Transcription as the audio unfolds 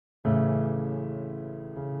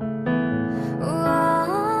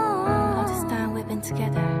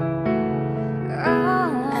together,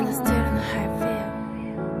 and I still don't know how I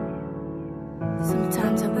feel.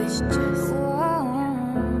 Sometimes I wish just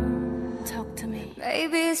talk to me.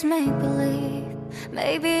 Maybe it's make-believe,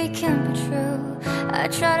 maybe it can't be true. I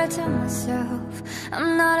try to tell myself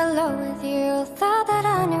I'm not alone with you. Thought that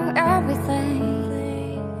I knew everything.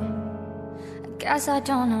 I guess I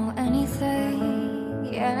don't know anything,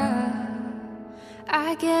 yeah.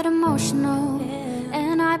 I get emotional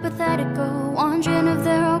and hypothetical, wondering if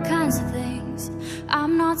there are all kinds of things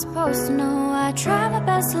I'm not supposed to know. I try my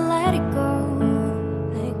best to let it go,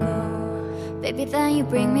 baby, then you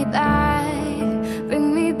bring me back,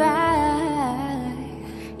 bring me back.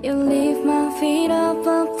 You leave my feet up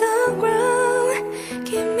off the ground,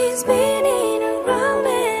 keep me spinning around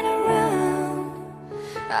and around.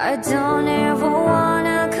 I don't ever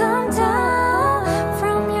wanna come down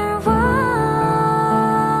from your arms.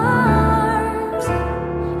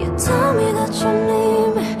 You tell me that you need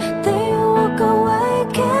me, then you walk away.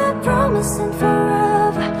 Keep promising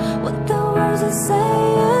forever what the words that say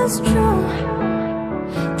is true.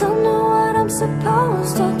 Don't know what I'm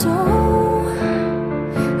supposed to do.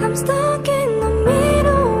 I'm stuck in the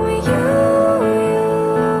middle with you,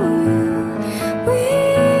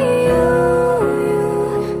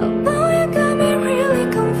 Oh boy, you got me really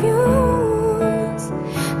confused.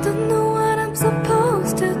 Don't know what I'm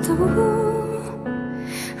supposed to do.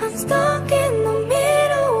 I'm stuck in the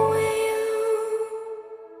middle with you.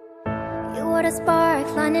 You were the spark,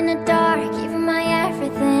 line in the dark, giving my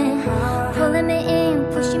everything, pulling me in,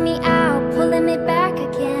 pushing me out, pulling me back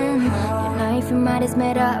again. You know if your mind is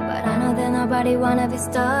made up, but I know that nobody wanna be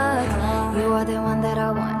stuck. You are the one that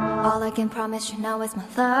I want, all I can promise you now is my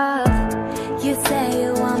love. You say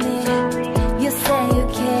you want me, you say you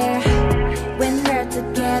care. When we're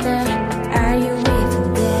together, are you even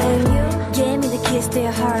there? You gave me the keys to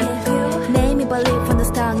your heart, you made me believe from the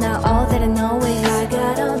start. Now all that I know is I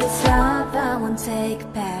got all this love I won't take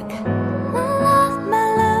back. My love, my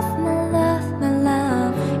love, my love, my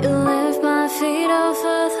love. You lift my feet off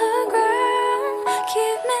of the ground,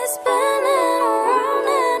 keep me spinning around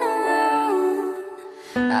and around.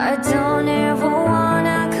 I don't ever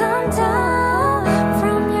wanna come down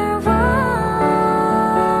from your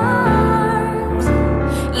arms.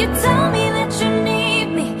 You tell me that you need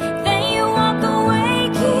me, then you walk away.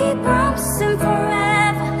 Keep promising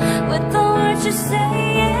forever with the words you say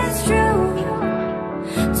is true.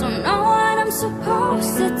 Don't know what I'm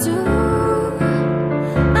supposed to do.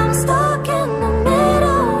 I'm stuck in the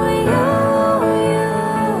middle with you,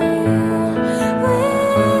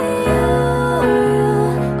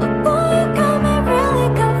 Oh boy, you got me really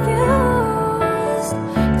confused.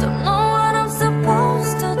 Don't know what I'm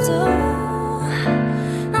supposed to do.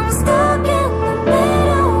 I'm stuck in the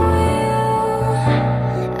middle with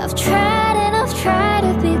you. I've tried and I've tried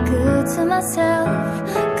to be good to myself,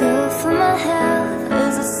 good for my health.